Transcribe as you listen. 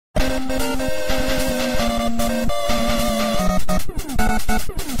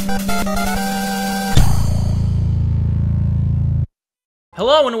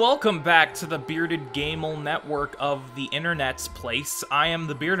Hello and welcome back to the Bearded Gamel network of the internet's place. I am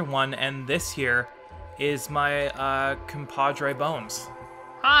the Bearded One, and this here is my compadre Bones.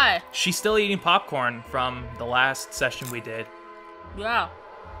 Hi. She's still eating popcorn from the last session we did. Yeah.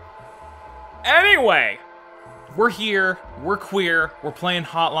 Anyway, we're here, we're queer, we're playing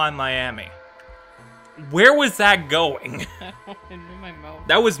Hotline Miami. Where was that going? In my mouth.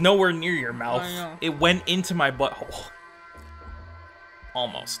 That was nowhere near your mouth. I know. It went into my butthole.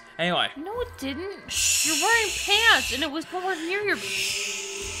 Almost. Anyway. No, it didn't. Shh. You're wearing pants, and it was nowhere near your...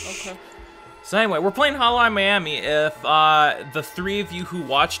 Okay. So anyway, we're playing Hotline Miami. If the three of you who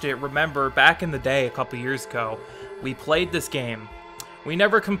watched it remember, back in the day, a couple years ago, we played this game. We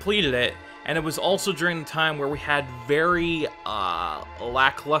never completed it, and it was also during the time where we had very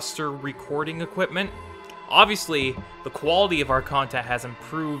lackluster recording equipment. Obviously, the quality of our content has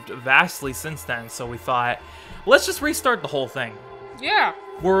improved vastly since then, so we thought, let's just restart the whole thing. Yeah.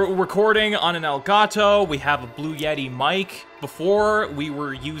 We're recording on an Elgato. We have a Blue Yeti mic. Before, we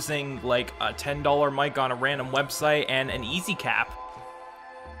were using like a $10 mic on a random website and an Easy Cap.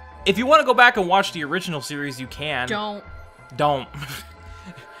 If you want to go back and watch the original series, you can. Don't.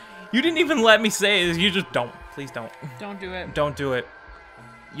 You didn't even let me say it. You just don't. Please don't. Don't do it. Don't do it.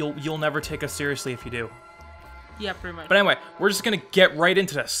 You'll never take us seriously if you do. Yeah, pretty much. But anyway, we're just gonna get right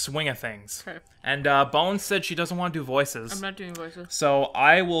into the swing of things. Okay. And Bones said she doesn't want to do voices. I'm not doing voices. So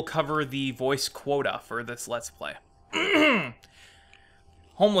I will cover the voice quota for this Let's Play.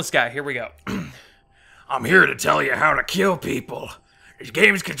 Homeless guy, here we go. I'm here to tell you how to kill people. This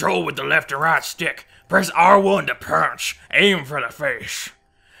game is controlled with the left and right stick. Press R1 to punch. Aim for the face.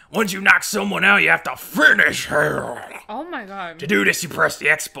 Once you knock someone out, you have to finish her. Oh my god. To do this, you press the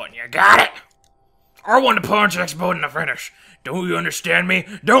X button. You got it? R1 to punch, X button to finish. Don't you understand me?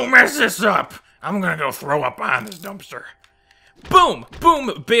 Don't mess this up. I'm gonna go throw up behind this dumpster. Boom! Boom,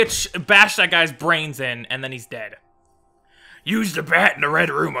 bitch! Bash that guy's brains in, and then he's dead. Use the bat in the red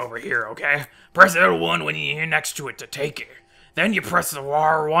room over here, okay? Press L1 when you're next to it to take it. Then you press the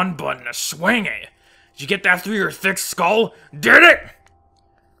R1 button to swing it. Did you get that through your thick skull? Did it?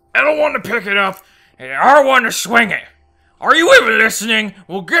 L1 to pick it up, and R1 to swing it. Are you even listening?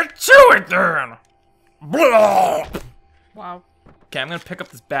 We'll get to it then. Blah. Wow. Okay, I'm gonna pick up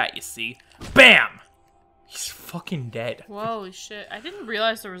this bat, you see. Bam! He's fucking dead. Holy shit. I didn't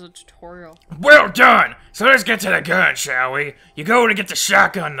realize there was a tutorial. Well done! So let's get to the gun, shall we? You go to get the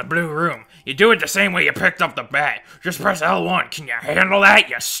shotgun in the blue room. You do it the same way you picked up the bat. Just press L1. Can you handle that,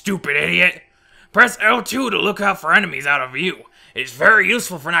 you stupid idiot? Press L2 to look out for enemies out of view. It's very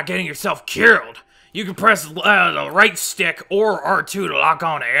useful for not getting yourself killed. You can press the right stick or R2 to lock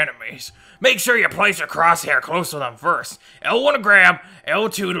on to enemies. Make sure you place your crosshair close to them first. L1 to grab,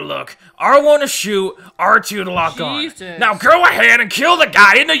 L2 to look, R1 to shoot, R2 to lock on. Now go ahead and kill the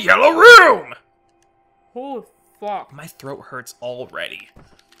guy in the yellow room! Holy fuck. My throat hurts already.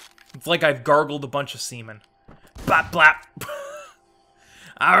 It's like I've gargled a bunch of semen. Blap blap.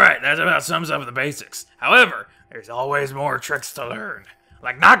 Alright, that about sums up the basics. However, there's always more tricks to learn.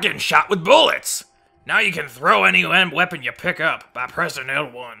 Like not getting shot with bullets! Now you can throw any weapon you pick up by pressing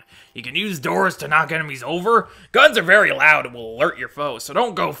L1. You can use doors to knock enemies over. Guns are very loud and will alert your foes, so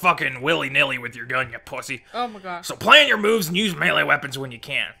don't go fucking willy-nilly with your gun, you pussy. Oh my god. So plan your moves and use melee weapons when you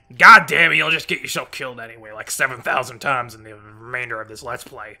can. God damn it, you'll just get yourself killed anyway, like 7,000 times in the remainder of this Let's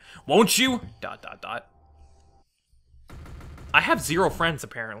Play. Won't you? ... I have 0 friends,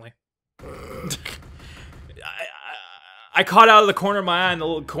 apparently. I caught out of the corner of my eye in the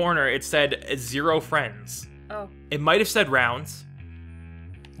little corner, it said 0 friends. Oh. It might have said rounds.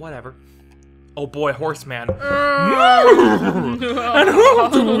 Whatever. Oh boy, horseman. And who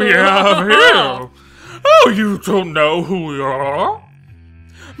do we have here? Oh, you don't know who we are?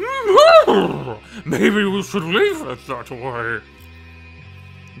 Maybe we should leave it that way.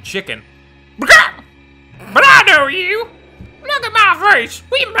 Chicken. But I know you! Look at my face!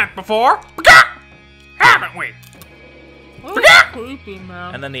 We met before! Haven't we? Oh, creepy,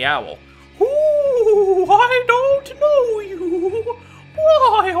 man. And then the owl. Ooh, I don't know you.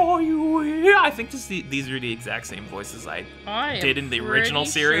 Why are you here? I think these are the exact same voices I did in the original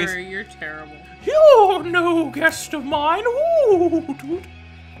series. Sure you're terrible. You're no guest of mine. Ooh, dude.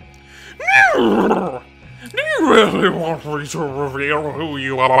 Do you really want me to reveal who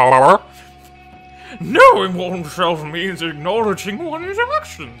you are? Knowing oneself means acknowledging one's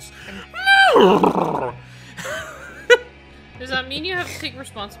actions. Does that mean you have to take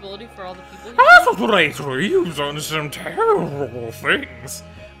responsibility for all the people you I've lately done some terrible things.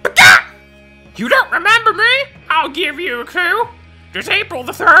 But You don't remember me? I'll give you a clue. Does April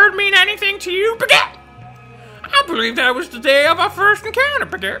the 3rd mean anything to you, Baguette? I believe that was the day of our first encounter,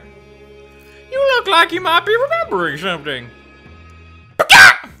 Baguette. You look like you might be remembering something.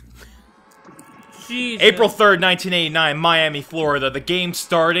 Baguette! Jesus. April 3rd, 1989, Miami, Florida. The game's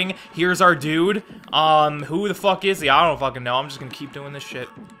starting. Here's our dude. Who the fuck is he? I don't fucking know. I'm just gonna keep doing this shit.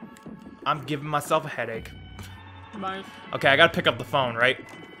 I'm giving myself a headache. Nice. Okay, I gotta pick up the phone, right?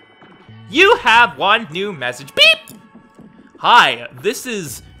 You have one new message. Beep! Hi, this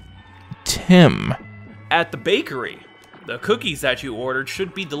is Tim at the bakery. The cookies that you ordered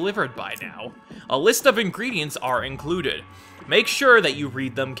should be delivered by now. A list of ingredients are included. Make sure that you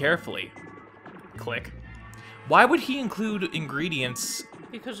read them carefully. Click. Why would he include ingredients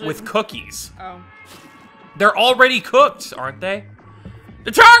Because with cookies? Oh. They're already cooked, aren't they?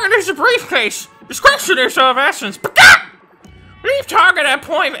 The target is a briefcase. Discretion is of essence. Baguette! Leave target at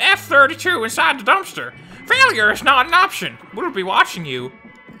point F32 inside the dumpster. Failure is not an option. We'll be watching you.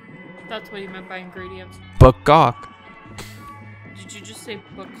 That's what you meant by ingredients. Bakok. Did you just say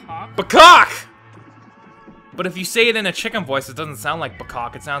bakok? Bakok! But if you say it in a chicken voice, it doesn't sound like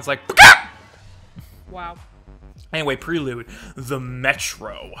bakok. It sounds like Bakok! Wow. Anyway, prelude. The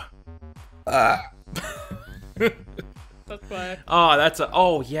Metro. That's why.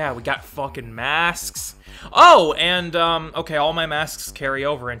 Oh, yeah, we got fucking masks. Oh, and, okay, all my masks carry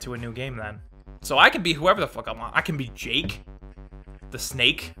over into a new game then. So I can be whoever the fuck I want. I can be Jake, the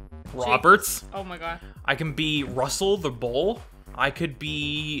Snake, Roberts. Oh my god. I can be Russell, the Bull. I could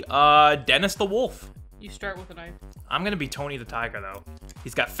be, Dennis the Wolf. You start with a knife. I'm gonna be Tony the Tiger, though.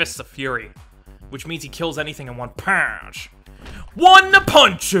 He's got Fists of Fury, which means he kills anything in one punch. One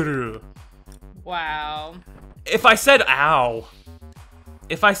puncher! Wow. If I said ow,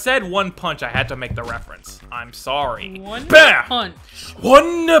 if I said one punch, I had to make the reference. I'm sorry. One Bah! punch.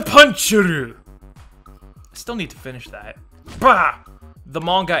 One puncher! I still need to finish that. Bah! The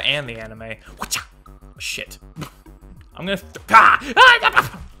manga and the anime. Whatcha? Shit. I'm gonna.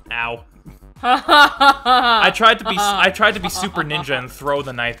 Ow. I tried to be super ninja and throw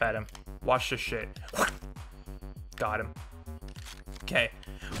the knife at him. Watch this shit. Got him. Okay.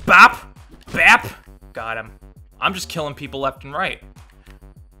 Bop! Bap! Got him. I'm just killing people left and right.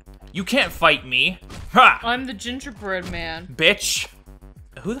 You can't fight me. Ha! I'm the gingerbread man. Bitch.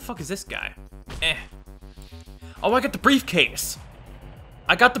 Who the fuck is this guy? Eh. Oh, I got the briefcase.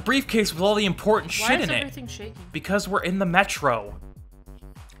 I got the briefcase with all the important Why shit is in it. everything shaking? Because we're in the metro.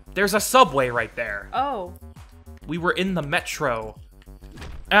 There's a subway right there. Oh. We were in the metro.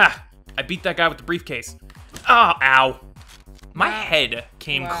 Ah! I beat that guy with the briefcase. Oh, ow. My head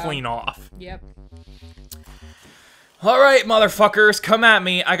came clean off. Yep. Alright, motherfuckers, come at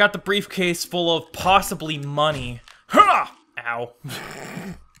me. I got the briefcase full of possibly money. Ha! Ow.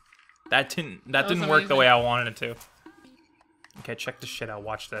 That didn't work the way I wanted it to. Okay, check this shit out.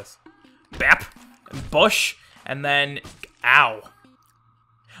 Watch this. Bap! Bush! And then... Ow.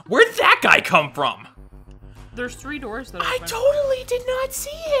 Where did that guy come from? There's 3 doors that I open. totally did not see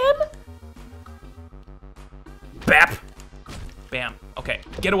him! Bap! Bam. Okay,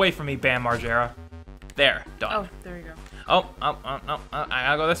 get away from me, Bam Margera. There, done. Oh, there you go. Oh, I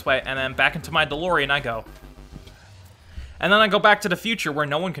gotta go this way, and then back into my DeLorean I go. And then I go back to the future where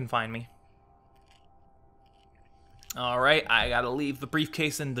no one can find me. Alright, I gotta leave the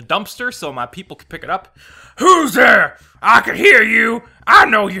briefcase in the dumpster so my people can pick it up. Who's there? I can hear you. I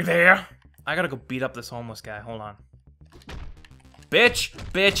know you're there. I gotta go beat up this homeless guy. Hold on. Bitch,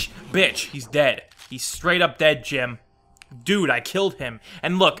 bitch, bitch. He's dead. He's straight up dead, Jim. Dude, I killed him.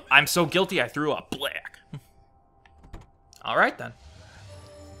 And look, I'm so guilty I threw up black. Alright then.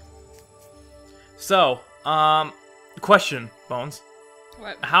 So, question, Bones.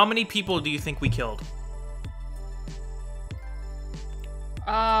 What? How many people do you think we killed?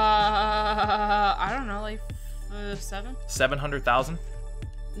 I don't know, like 7? 700,000?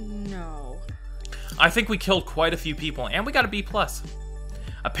 No. I think we killed quite a few people, and we got a B+.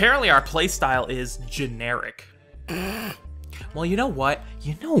 Apparently our playstyle is generic. Well, you know what?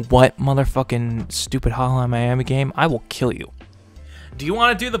 You know what, motherfucking stupid Hotline Miami game? I will kill you. Do you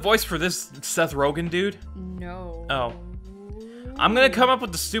want to do the voice for this Seth Rogen dude? No. Oh. I'm gonna come up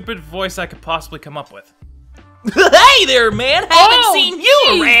with the stupid voice I could possibly come up with. Hey there, man! Haven't seen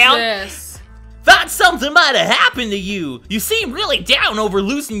you around! Jesus. Thought something might have happened to you. You seem really down over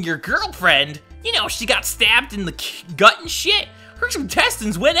losing your girlfriend. You know, she got stabbed in the gut and shit. Her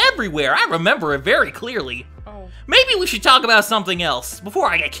intestines went everywhere. I remember it very clearly. Oh. Maybe we should talk about something else before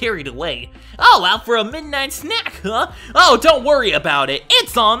I get carried away. Oh, out for a midnight snack, huh? Oh, don't worry about it.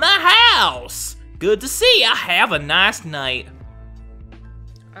 It's on the house. Good to see ya. Have a nice night.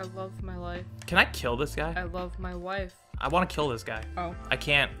 I love my life. Can I kill this guy? I love my wife. I want to kill this guy. Oh. I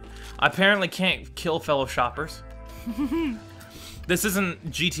can't. I apparently can't kill fellow shoppers. This isn't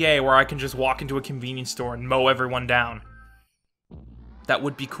GTA where I can just walk into a convenience store and mow everyone down. That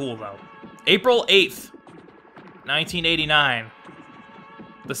would be cool, though. April 8th, 1989.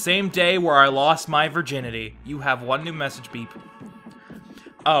 The same day where I lost my virginity. You have one new message, beep.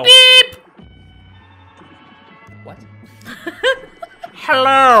 Oh. Beep! What?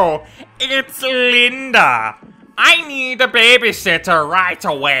 Hello, it's Linda. I need a babysitter right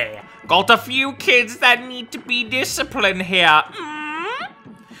away. Got a few kids that need to be disciplined here.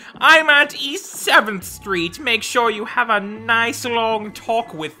 I'm at East 7th Street. Make sure you have a nice long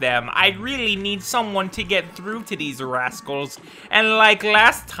talk with them. I really need someone to get through to these rascals. And like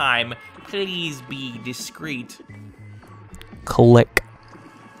last time, please be discreet. Click.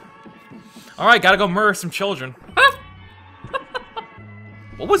 Alright, gotta go murder some children.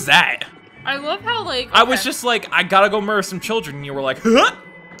 What was that? I love how, like... Okay. I was just like, I gotta go murder some children, and you were like, huh?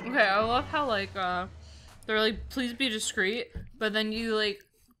 Okay, I love how, like, they're like, please be discreet, but then you, like...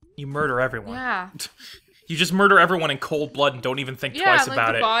 You murder everyone. Yeah. You just murder everyone in cold blood and don't even think twice like,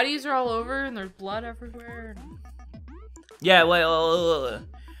 about the it. bodies are all over, and there's blood everywhere. Yeah,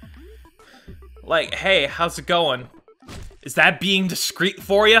 like, hey, how's it going? Is that being discreet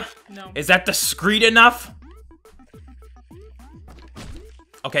for you? No. Is that discreet enough?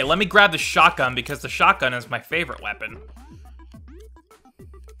 Okay, let me grab the shotgun, because the shotgun is my favorite weapon.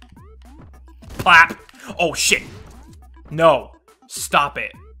 Plap! Oh, shit! No. Stop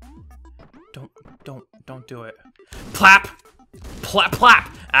it. Don't do it. Plap! Plap,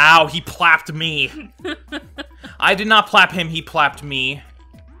 plap! Ow, he plapped me. I did not plap him, he plapped me.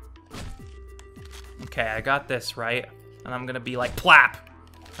 Okay, I got this, right? And I'm gonna be like, plap!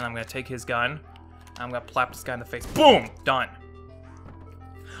 And I'm gonna take his gun. And I'm gonna plap this guy in the face. Boom! Done.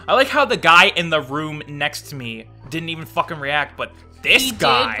 I like how the guy in the room next to me didn't even fucking react, but this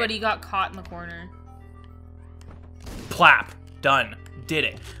guy... He did, but he got caught in the corner. Plap. Done. Did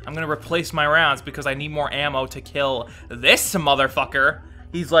it. I'm gonna replace my rounds because I need more ammo to kill this motherfucker.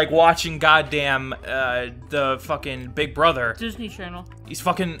 He's like watching goddamn, the fucking Big Brother. Disney Channel. He's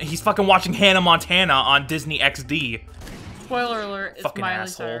fucking watching Hannah Montana on Disney XD. Spoiler alert, it's Fucking Miley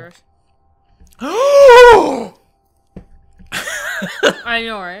asshole. Cyrus. I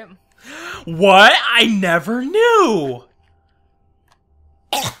know, right? What? I never knew!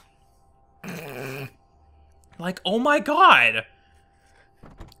 Like, oh my god!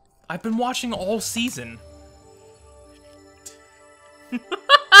 I've been watching all season. No,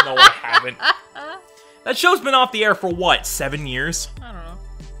 I haven't. That show's been off the air for what, 7 years? I don't know.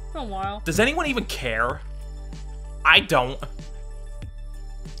 It's been a while. Does anyone even care? I don't.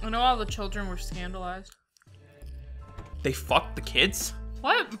 I know all the children were scandalized. They fucked the kids?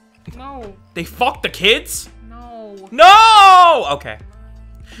 What? No. They fucked the kids? No. No! Okay.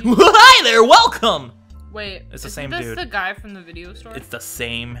 Hi there, welcome! Wait, It's the isn't same this dude. the guy from the video store? It's the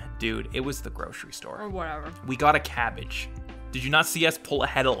same dude. It was the grocery store. Or whatever. We got a cabbage. Did you not see us pull a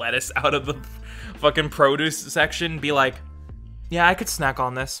head of lettuce out of the fucking produce section and be like, yeah, I could snack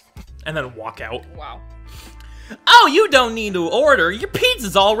on this, and then walk out? Wow. Oh, you don't need to order. Your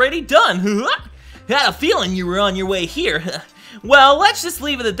pizza's already done. Had a feeling you were on your way here. Well, let's just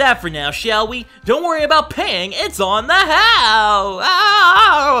leave it at that for now, shall we? Don't worry about paying. It's on the house.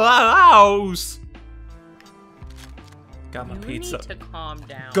 Got my pizza. You need to calm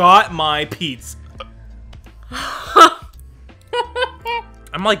down. Got my pizza.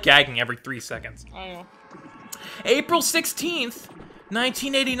 I'm like gagging every 3 seconds. I know. April 16th,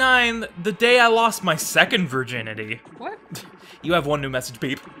 1989, the day I lost my second virginity. What? You have one new message,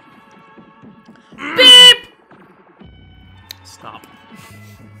 beep. Beep! Stop.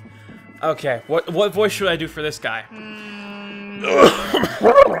 Okay, what voice should I do for this guy?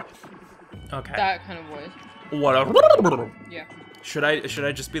 Okay. That kind of voice. What a... Yeah. Should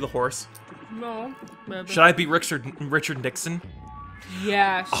I just be the horse? No. Maybe. Should I be Richard Nixon?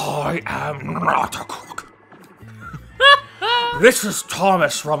 Yes. I am not a crook. This is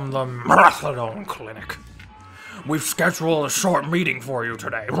Thomas from the Methadone Clinic. We've scheduled a short meeting for you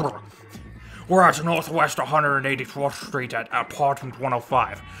today. We're at Northwest 184th Street at apartment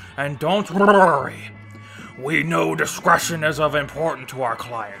 105. And don't worry, we know discretion is of importance to our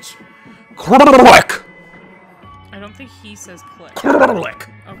clients. Click! I don't think he says click. Click!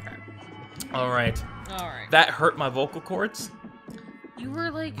 Okay. Alright. Alright. That hurt my vocal cords. You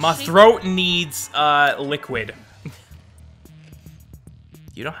were like My shaking. throat needs, liquid.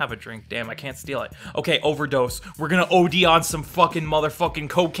 You don't have a drink. Damn, I can't steal it. Okay, overdose. We're gonna OD on some fucking motherfucking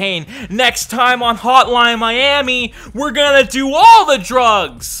cocaine. Next time on Hotline Miami, we're gonna do all the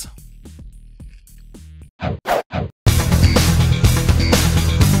drugs!